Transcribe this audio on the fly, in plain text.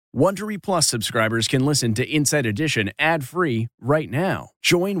Wondery Plus subscribers can listen to Inside Edition ad-free right now.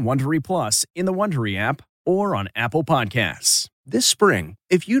 Join Wondery Plus in the Wondery app or on Apple Podcasts. This spring,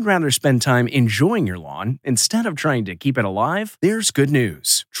 if you'd rather spend time enjoying your lawn instead of trying to keep it alive, there's good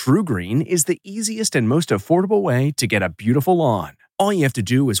news. True Green is the easiest and most affordable way to get a beautiful lawn. All you have to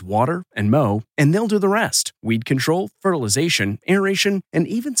do is water and mow, and they'll do the rest. Weed control, fertilization, aeration, and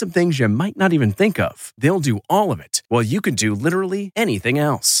even some things you might not even think of. They'll do all of it, while you can do literally anything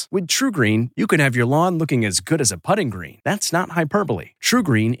else. With True Green, you can have your lawn looking as good as a putting green. That's not hyperbole. True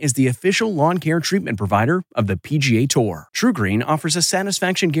Green is the official lawn care treatment provider of the PGA Tour. True Green offers a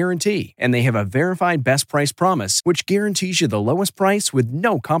satisfaction guarantee, and they have a verified best price promise, which guarantees you the lowest price with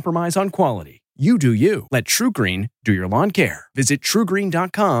no compromise on quality. You do you. Let True Green do your lawn care. Visit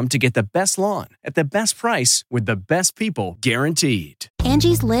TrueGreen.com to get the best lawn at the best price with the best people guaranteed.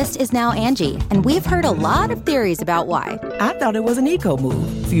 Angie's List is now Angie, and we've heard a lot of theories about why. I thought it was an eco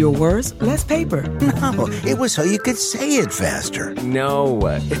move. Fewer words, less paper. No, it was so you could say it faster. No,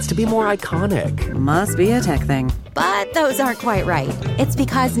 it's to be more iconic. Must be a tech thing. But those aren't quite right. It's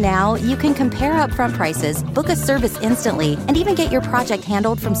because now you can compare upfront prices, book a service instantly, and even get your project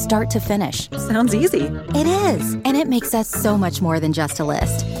handled from start to finish. Sounds easy. It is, and it makes us so much more than just a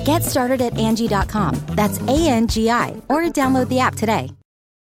list. Get started at Angie.com. That's ANGI, or download the app today.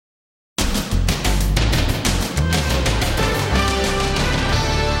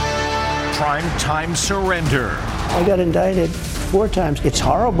 Primetime surrender. I got indicted 4 times. It's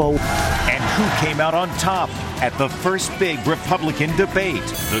horrible. And who came out on top at the first big Republican debate?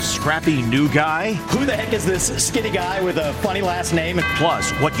 The scrappy new guy? Who the heck is this skinny guy with a funny last name?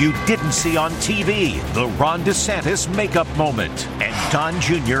 Plus, what you didn't see on TV, the Ron DeSantis makeup moment. And Don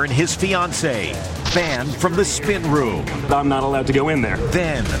Jr. and his fiancée, banned from the spin room. I'm not allowed to go in there.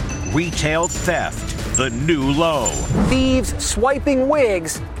 Then, retail theft, the new low. Thieves swiping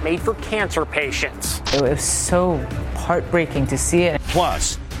wigs made for cancer patients. It was so heartbreaking to see it.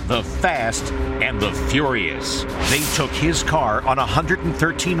 Plus, the fast and the furious. They took his car on a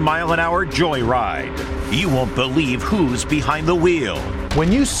 113-mile-an-hour joyride. You won't believe who's behind the wheel.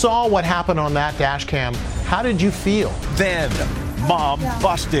 When you saw what happened on that dash cam, how did you feel? Then, mom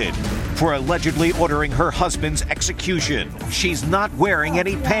busted for allegedly ordering her husband's execution. She's not wearing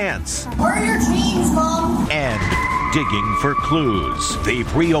any pants. Where are your jeans, Mom? And digging for clues.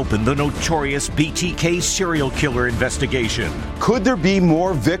 They've reopened the notorious BTK serial killer investigation. Could there be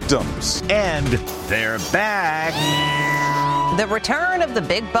more victims? And they're back. The return of the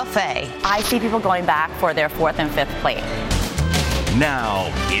big buffet. I see people going back for their 4th and 5th plate.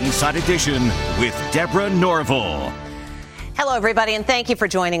 Now, Inside Edition with Deborah Norville. Hello, everybody, and thank you for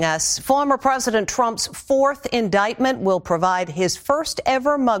joining us. Former President Trump's 4th indictment will provide his first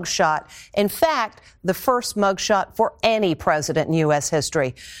ever mugshot. In fact, the first mugshot for any president in U.S.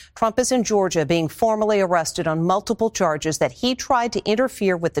 history. Trump is in Georgia being formally arrested on multiple charges that he tried to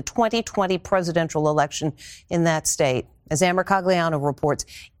interfere with the 2020 presidential election in that state. As Amber Cagliano reports,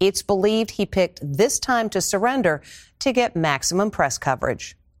 it's believed he picked this time to surrender to get maximum press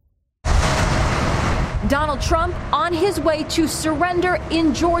coverage. Donald Trump on his way to surrender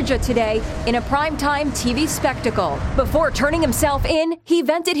in Georgia today in a primetime TV spectacle. Before turning himself in, he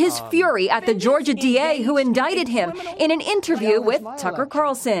vented his fury at the Georgia DA who indicted him in an interview with Tucker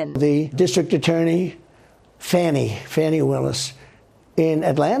Carlson. The district attorney, Fannie Willis, in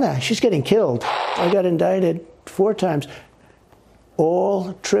Atlanta, she's getting killed. I got indicted 4 times.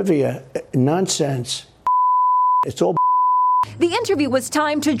 All trivia, nonsense. It's all. The interview was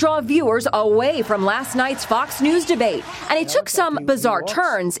timed to draw viewers away from last night's Fox News debate, and it took some bizarre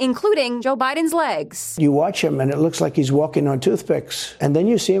turns, including Joe Biden's legs. You watch him, and it looks like he's walking on toothpicks. And then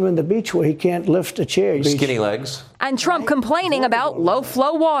you see him on the beach where he can't lift a chair. Skinny legs. And Trump complaining about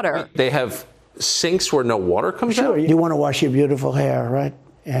low-flow water. They have sinks where no water comes out? Sure, you want to wash your beautiful hair, right?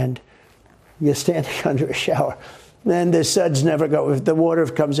 And you're standing under a shower. Then the suds never go. The water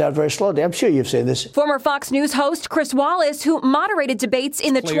comes out very slowly. I'm sure you've seen this. Former Fox News host Chris Wallace, who moderated debates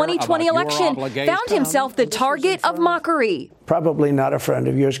in the 2020 election, found himself the target of mockery. Probably not a friend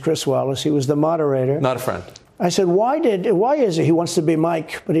of yours, Chris Wallace. He was the moderator. Not a friend. I said, why is it? He wants to be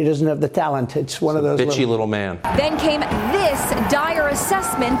Mike, but he doesn't have the talent. It's one of those bitchy little man. Then came this dire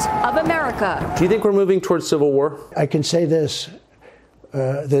assessment of America. Do you think we're moving towards civil war? I can say this.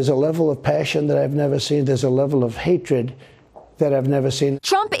 There's a level of passion that I've never seen. There's a level of hatred that I've never seen.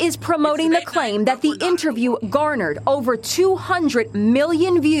 Trump Trump is promoting the claim that the interview garnered over 200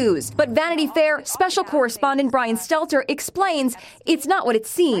 million views. But Vanity Fair special correspondent Brian Stelter explains it's not what it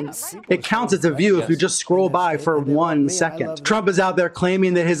seems. It counts as a view if you just scroll by for 1 second. Trump is out there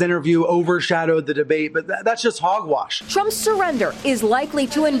claiming that his interview overshadowed the debate, but that's just hogwash. Trump's surrender is likely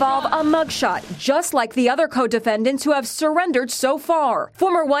to involve a mugshot, just like the other co-defendants who have surrendered so far.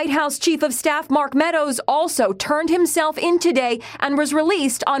 Former White House Chief of Staff Mark Meadows also turned himself in today and was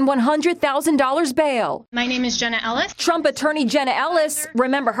released on $100,000 bail. My name is Jenna Ellis. Trump attorney Jenna Ellis,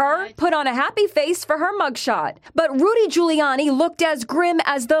 remember her? Put on a happy face for her mugshot. But Rudy Giuliani looked as grim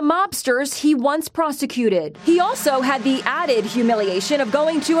as the mobsters he once prosecuted. He also had the added humiliation of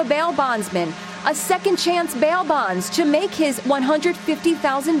going to a bail bondsman, a second chance bail bonds to make his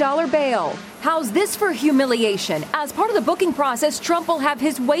 $150,000 bail. How's this for humiliation? As part of the booking process, Trump will have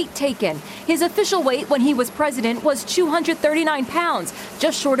his weight taken. His official weight when he was president was 239 pounds,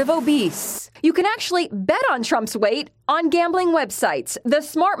 just short of obese. You can actually bet on Trump's weight on gambling websites. The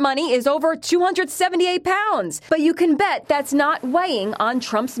smart money is over 278 pounds, but you can bet that's not weighing on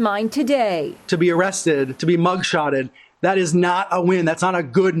Trump's mind today. To be arrested, to be mugshotted, that is not a win. That's not a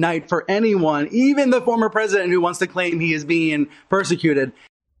good night for anyone, even the former president who wants to claim he is being persecuted.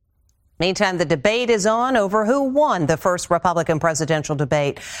 Meantime, the debate is on over who won the first Republican presidential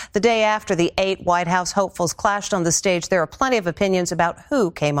debate. The day after the 8 White House hopefuls clashed on the stage, there are plenty of opinions about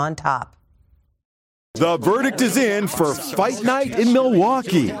who came on top. The verdict is in for Fight Night in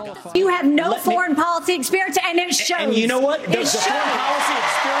Milwaukee. You have no foreign policy experience, and it shows. And you know what? It shows. Foreign policy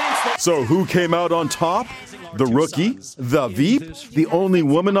experience. So who came out on top? The rookie, the Veep, the only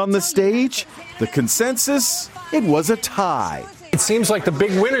woman on the stage? The consensus? It was a tie. It seems like the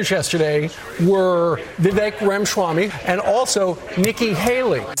big winners yesterday were Vivek Ramaswamy and also Nikki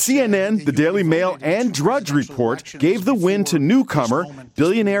Haley. CNN, the Daily Mail, and Drudge Report gave the win to newcomer,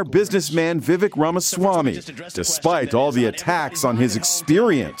 billionaire businessman Vivek Ramaswamy, despite all the attacks on his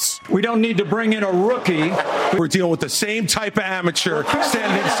experience. We don't need to bring in a rookie. We're dealing with the same type of amateur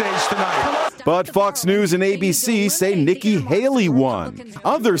standing on stage tonight. But Fox News and ABC say Nikki Haley won.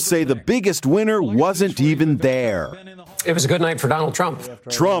 Others say the biggest winner wasn't even there. It was a good night for Donald Trump.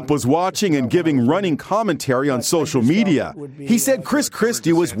 Trump was watching and giving running commentary on social media. He said Chris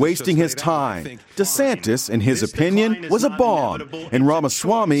Christie was wasting his time. DeSantis, in his opinion, was a bomb. And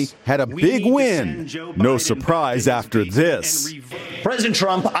Ramaswamy had a big win. No surprise after this. President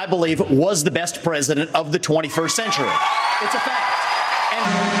Trump, I believe, was the best president of the 21st century. It's a fact.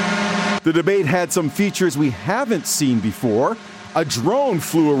 The debate had some features we haven't seen before. A drone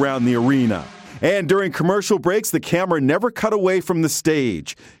flew around the arena. And during commercial breaks, the camera never cut away from the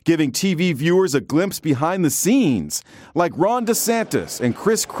stage, giving TV viewers a glimpse behind the scenes, like Ron DeSantis and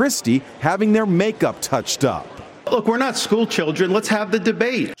Chris Christie having their makeup touched up. Look, we're not school children. Let's have the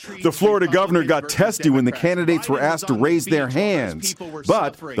debate. The Florida governor got testy when the candidates were asked to raise their hands,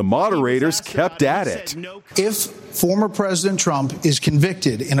 but the moderators kept at it. If former President Trump is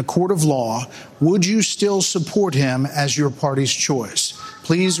convicted in a court of law, would you still support him as your party's choice?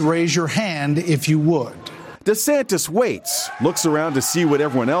 Please raise your hand if you would. DeSantis waits, looks around to see what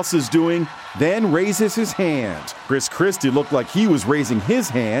everyone else is doing, then raises his hand. Chris Christie looked like he was raising his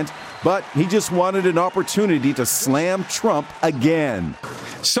hand, but he just wanted an opportunity to slam Trump again.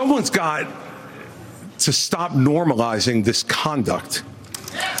 Someone's got to stop normalizing this conduct,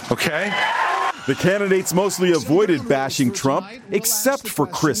 okay? The candidates mostly avoided bashing Trump, except for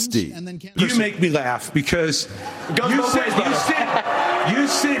Christie. You make me laugh because you sit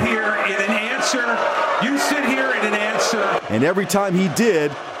here in an answer. You sit here in an answer. And every time he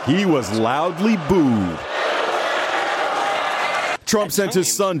did, he was loudly booed. Trump sent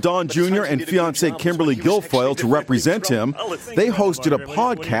his son Don Jr. and fiancée Kimberly Guilfoyle to represent him. They hosted a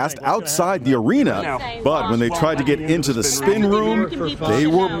podcast outside the arena, but when they tried to get into the spin room, they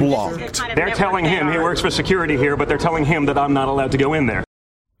were blocked. They're telling him he works for security here, but they're telling him that I'm not allowed to go in there.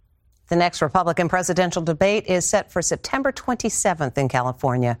 The next Republican presidential debate is set for September 27th in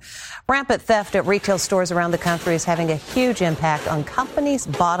California. Rampant theft at retail stores around the country is having a huge impact on companies'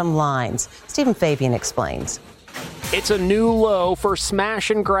 bottom lines. Stephen Fabian explains. It's a new low for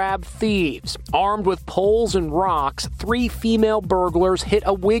smash-and-grab thieves. Armed with poles and rocks, 3 female burglars hit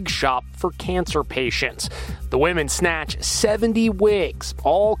a wig shop for cancer patients. The women snatched 70 wigs,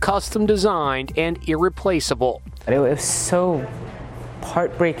 all custom-designed and irreplaceable. It was so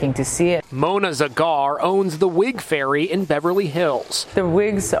heartbreaking to see it. Mona Zagar owns the Wig Fairy in Beverly Hills. The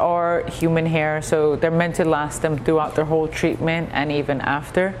wigs are human hair, so they're meant to last them throughout their whole treatment and even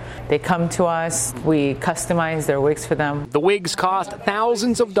after. They come to us, we customize their wigs for them. The wigs cost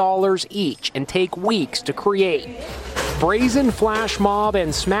thousands of dollars each and take weeks to create. brazen flash mob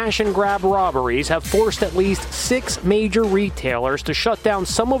and smash and grab robberies have forced at least 6 major retailers to shut down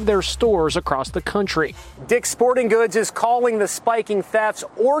some of their stores across the country. Dick's Sporting Goods is calling the spiking thefts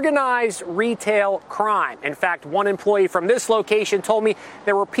organized retail crime. In fact, one employee from this location told me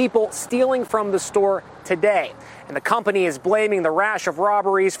there were people stealing from the store today. And the company is blaming the rash of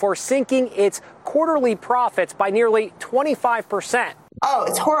robberies for sinking its quarterly profits by nearly 25%. Oh,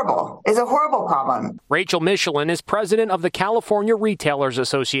 it's horrible. It's a horrible problem. Rachel Michelin is president of the California Retailers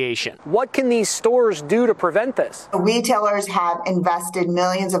Association. What can these stores do to prevent this? Retailers have invested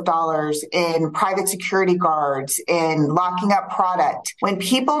millions of dollars in private security guards, in locking up product. When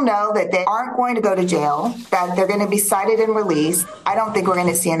people know that they aren't going to go to jail, that they're going to be cited and released, I don't think we're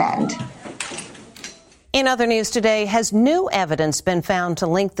going to see an end. In other news today, has new evidence been found to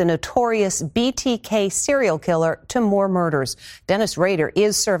link the notorious BTK serial killer to more murders? Dennis Rader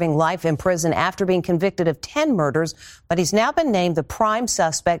is serving life in prison after being convicted of 10 murders, but he's now been named the prime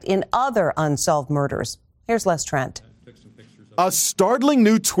suspect in other unsolved murders. Here's Les Trent. A startling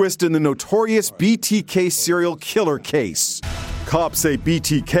new twist in the notorious BTK serial killer case. Cops say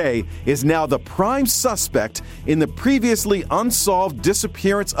BTK is now the prime suspect in the previously unsolved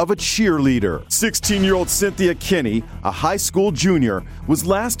disappearance of a cheerleader. 16-year-old Cynthia Kinney, a high school junior, was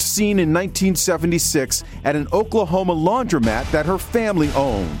last seen in 1976 at an Oklahoma laundromat that her family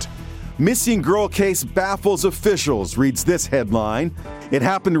owned. Missing girl case baffles officials, reads this headline. It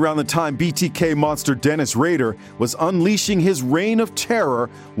happened around the time BTK monster Dennis Rader was unleashing his reign of terror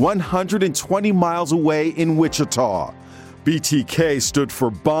 120 miles away in Wichita. BTK stood for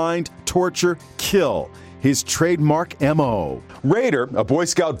bind, torture, kill, his trademark M.O. Rader, a Boy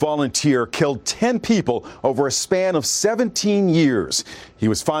Scout volunteer, killed 10 people over a span of 17 years. He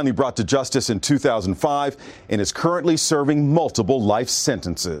was finally brought to justice in 2005 and is currently serving multiple life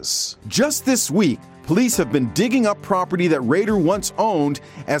sentences. Just this week, police have been digging up property that Rader once owned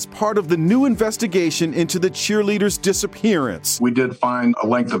as part of the new investigation into the cheerleader's disappearance. We did find a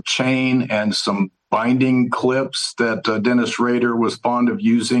length of chain and some binding clips that Dennis Rader was fond of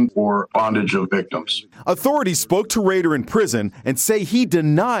using for bondage of victims. Authorities spoke to Rader in prison and say he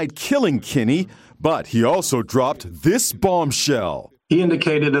denied killing Kinney, but he also dropped this bombshell. He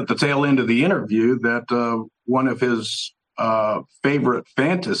indicated at the tail end of the interview that one of his favorite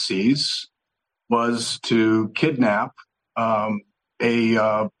fantasies was to kidnap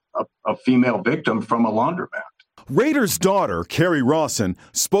a female victim from a laundromat. Rader's daughter, Carrie Rawson,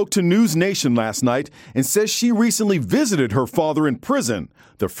 spoke to News Nation last night and says she recently visited her father in prison,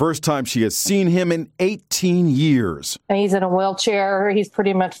 the first time she has seen him in 18 years. He's in a wheelchair. He's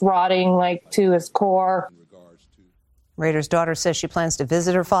pretty much rotting, to his core. Rader's daughter says she plans to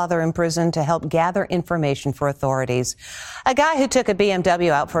visit her father in prison to help gather information for authorities. A guy who took a BMW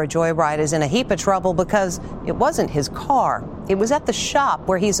out for a joyride is in a heap of trouble because it wasn't his car. It was at the shop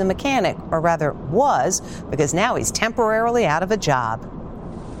where he's a mechanic, or rather was, because now he's temporarily out of a job.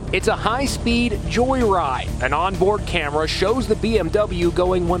 It's a high-speed joyride. An onboard camera shows the BMW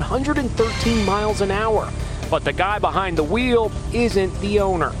going 113 miles an hour. But the guy behind the wheel isn't the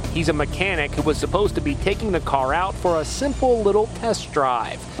owner. He's a mechanic who was supposed to be taking the car out for a simple little test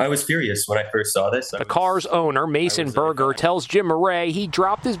drive. I was furious when I first saw this. The car's owner, Mason Berger, tells Jim Murray he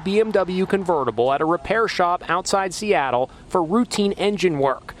dropped his BMW convertible at a repair shop outside Seattle for routine engine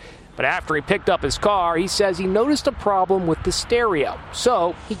work. But after he picked up his car, he says he noticed a problem with the stereo.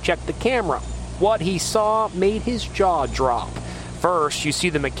 So he checked the camera. What he saw made his jaw drop. First, you see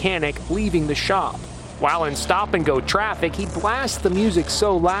the mechanic leaving the shop. While in stop-and-go traffic, he blasts the music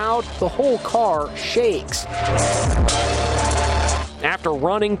so loud, the whole car shakes. After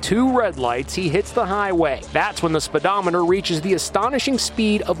running 2 red lights, he hits the highway. That's when the speedometer reaches the astonishing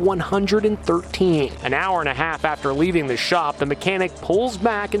speed of 113. An hour and a half after leaving the shop, the mechanic pulls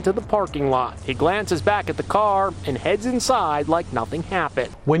back into the parking lot. He glances back at the car and heads inside like nothing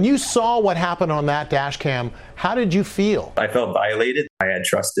happened. When you saw what happened on that dash cam, how did you feel? I felt violated. I had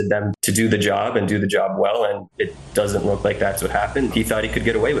trusted them to do the job and do the job well, and it doesn't look like that's what happened. He thought he could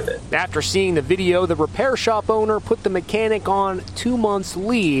get away with it. After seeing the video, the repair shop owner put the mechanic on 2 months'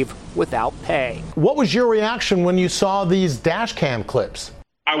 leave without pay. What was your reaction when you saw these dash cam clips?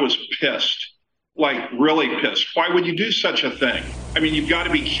 I was pissed, really pissed. Why would you do such a thing? I mean, you've got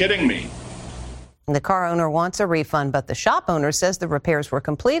to be kidding me. The car owner wants a refund, but the shop owner says the repairs were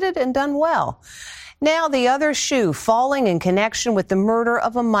completed and done well. Now, the other shoe falling in connection with the murder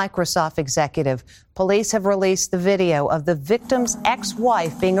of a Microsoft executive. Police have released the video of the victim's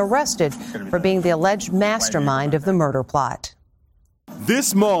ex-wife being arrested for being the alleged mastermind of the murder plot.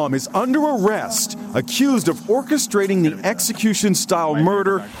 This mom is under arrest, accused of orchestrating the execution-style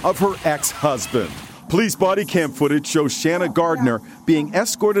murder of her ex-husband. Police body cam footage shows Shanna Gardner being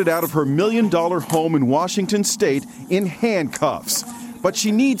escorted out of her $1 million home in Washington state in handcuffs. But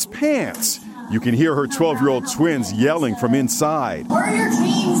she needs pants. You can hear her 12-year-old twins yelling from inside. Where are your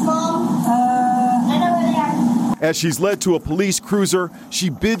jeans, Mom? I know where they are. As she's led to a police cruiser, she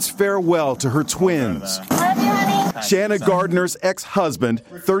bids farewell to her twins. Love you, honey. Shanna Gardner's ex-husband,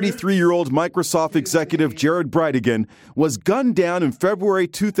 33-year-old Microsoft executive Jared Brightigan, was gunned down in February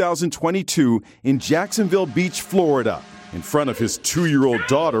 2022 in Jacksonville Beach, Florida, in front of his 2-year-old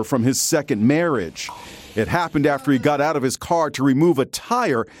daughter from his second marriage. It happened after he got out of his car to remove a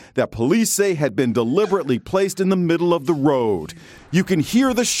tire that police say had been deliberately placed in the middle of the road. You can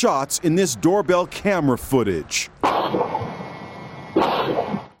hear the shots in this doorbell camera footage.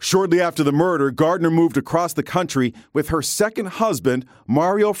 Shortly after the murder, Gardner moved across the country with her second husband,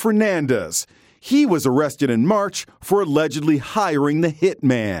 Mario Fernandez. He was arrested in March for allegedly hiring the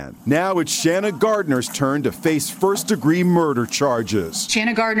hitman. Now it's Shanna Gardner's turn to face first-degree murder charges.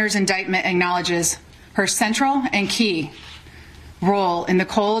 Shanna Gardner's indictment acknowledges her central and key role in the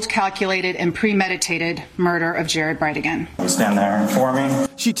cold, calculated, and premeditated murder of Jared Brightigan. Stand there for me.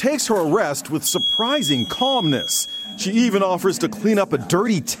 She takes her arrest with surprising calmness. She even offers to clean up a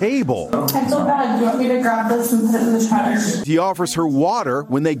dirty table. I feel bad. Do you want me to grab this and put it in the trash? He offers her water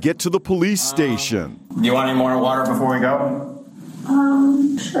when they get to the police station. Do you want any more water before we go?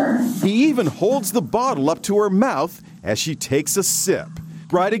 Sure. He even holds the bottle up to her mouth as she takes a sip.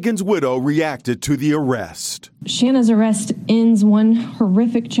 Brightigan's widow reacted to the arrest. Shanna's arrest ends one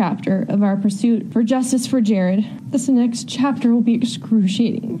horrific chapter of our pursuit for justice for Jared. This next chapter will be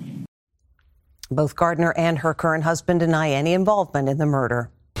excruciating. Both Gardner and her current husband deny any involvement in the murder.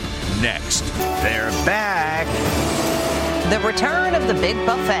 Next, they're back. The return of the big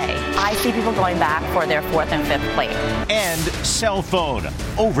buffet. I see people going back for their 4th and 5th plate. And cell phone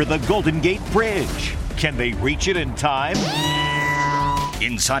over the Golden Gate Bridge. Can they reach it in time?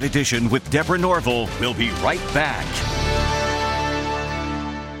 Inside Edition with Deborah Norville. We'll be right back.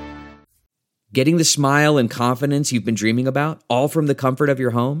 Getting the smile and confidence you've been dreaming about, all from the comfort of your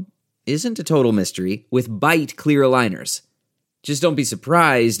home, isn't a total mystery with Byte clear aligners. Just don't be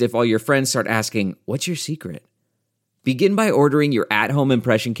surprised if all your friends start asking, what's your secret? Begin by ordering your at-home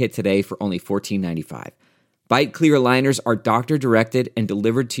impression kit today for only $14.95. Byte clear aligners are doctor-directed and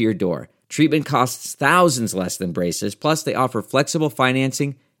delivered to your door. Treatment costs thousands less than braces, plus they offer flexible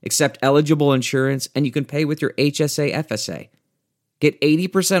financing, accept eligible insurance, and you can pay with your HSA FSA. Get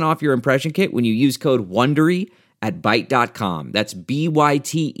 80% off your impression kit when you use code WONDERY at Byte.com. That's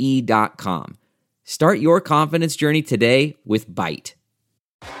BYTE.com. Start your confidence journey today with Byte.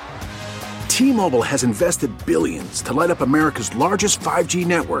 T-Mobile has invested billions to light up America's largest 5G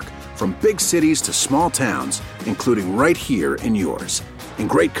network, from big cities to small towns, including right here in yours. And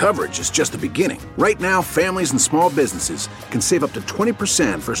great coverage is just the beginning. Right now, families and small businesses can save up to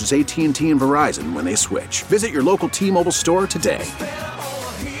 20% versus AT&T and Verizon when they switch. Visit your local T-Mobile store today.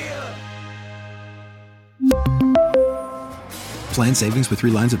 Plan savings with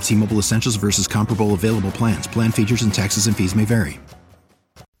 3 lines of T-Mobile Essentials versus comparable available plans. Plan features and taxes and fees may vary.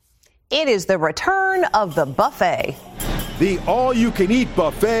 It is the return of the buffet. The all-you-can-eat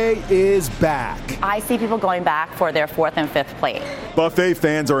buffet is back. I see people going back for their 4th and 5th plate. Buffet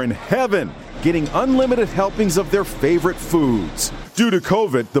fans are in heaven, getting unlimited helpings of their favorite foods. Due to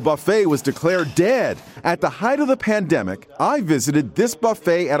COVID, the buffet was declared dead. At the height of the pandemic, I visited this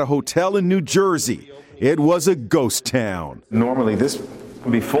buffet at a hotel in New Jersey. It was a ghost town. Normally, this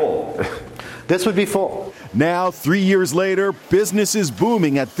would be full. This would be full. Now, 3 years later, business is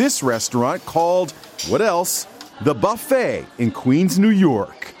booming at this restaurant called, what else? The Buffet in Queens, New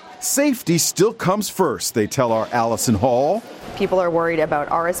York. Safety still comes first, they tell our Allison Hall. People are worried about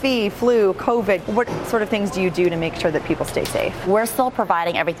RSV, flu, COVID. What sort of things do you do to make sure that people stay safe? We're still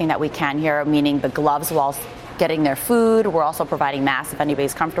providing everything that we can here, meaning the gloves while getting their food. We're also providing masks if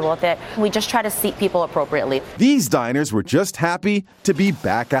anybody's comfortable with it. We just try to seat people appropriately. These diners were just happy to be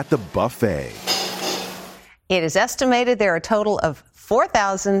back at the buffet. It is estimated there are a total of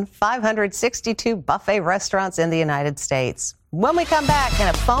 4,562 buffet restaurants in the United States. When we come back, can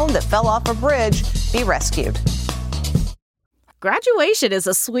a phone that fell off a bridge be rescued? Graduation is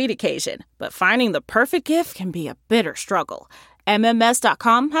a sweet occasion, but finding the perfect gift can be a bitter struggle.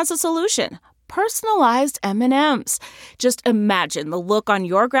 MMS.com has a solution. Personalized M&Ms. Just imagine the look on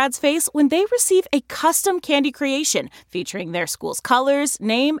your grad's face when they receive a custom candy creation featuring their school's colors,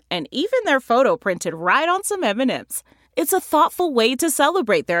 name, and even their photo printed right on some M&Ms. It's a thoughtful way to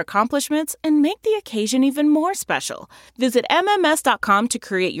celebrate their accomplishments and make the occasion even more special. Visit MMS.com to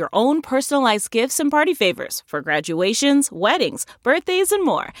create your own personalized gifts and party favors for graduations, weddings, birthdays, and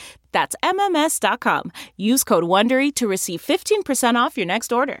more. That's MMS.com. Use code WONDERY to receive 15% off your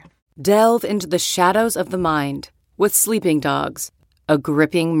next order. Delve into the shadows of the mind with Sleeping Dogs, a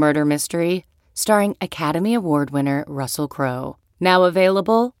gripping murder mystery starring Academy Award winner Russell Crowe. Now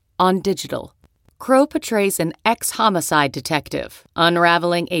available on digital. Crowe portrays an ex-homicide detective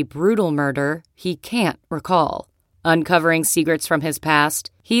unraveling a brutal murder he can't recall. Uncovering secrets from his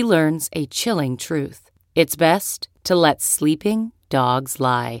past, he learns a chilling truth. It's best to let sleeping dogs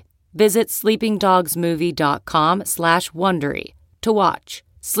lie. Visit sleepingdogsmovie.com/Wondery to watch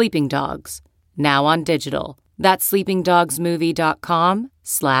Sleeping Dogs, now on digital. That's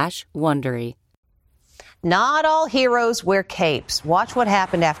sleepingdogsmovie.com/Wondery. Not all heroes wear capes. Watch what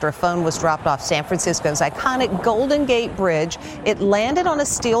happened after a phone was dropped off San Francisco's iconic Golden Gate Bridge. It landed on a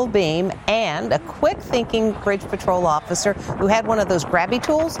steel beam, and a quick-thinking Bridge Patrol officer who had one of those grabby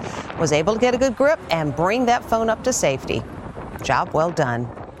tools was able to get a good grip and bring that phone up to safety. Job well done.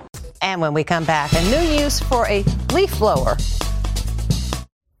 And when we come back, a new use for a leaf blower.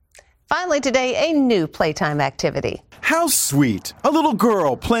 Finally today, a new playtime activity. How sweet. A little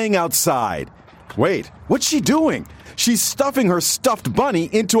girl playing outside. Wait, what's she doing? She's stuffing her stuffed bunny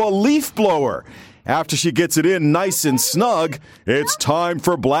into a leaf blower. After she gets it in nice and snug, it's time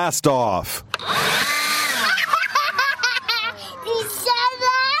for blast off.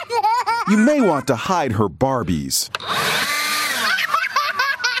 You may want to hide her Barbies.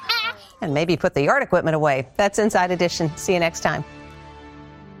 And maybe put the yard equipment away. That's Inside Edition. See you next time.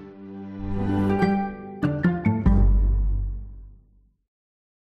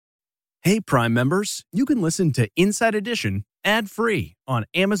 Hey, Prime members, you can listen to Inside Edition ad-free on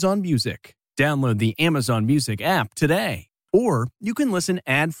Amazon Music. Download the Amazon Music app today. Or you can listen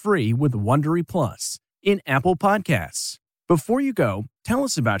ad-free with Wondery Plus in Apple Podcasts. Before you go, tell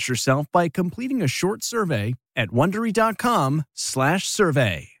us about yourself by completing a short survey at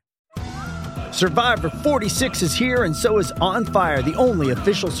Wondery.com/survey. Survivor 46 is here, and so is On Fire, the only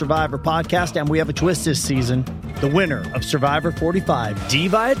official Survivor podcast, and we have a twist this season. The winner of Survivor 45, Dee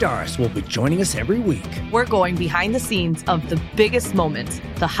Valladares, will be joining us every week. We're going behind the scenes of the biggest moments,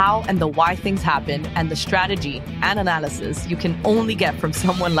 the how and the why things happen, and the strategy and analysis you can only get from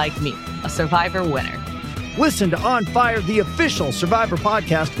someone like me, a Survivor winner. Listen to On Fire, the official Survivor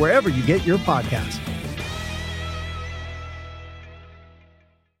podcast, wherever you get your podcasts.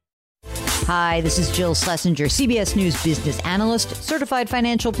 Hi, this is Jill Schlesinger, CBS News business analyst, certified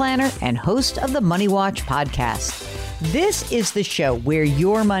financial planner, and host of the Money Watch podcast. This is the show where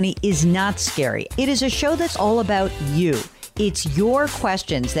your money is not scary. It is a show that's all about you. It's your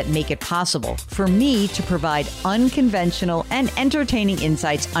questions that make it possible for me to provide unconventional and entertaining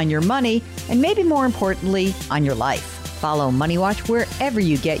insights on your money, and maybe more importantly, on your life. Follow Money Watch wherever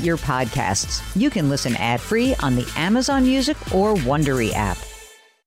you get your podcasts. You can listen ad-free on the Amazon Music or Wondery app.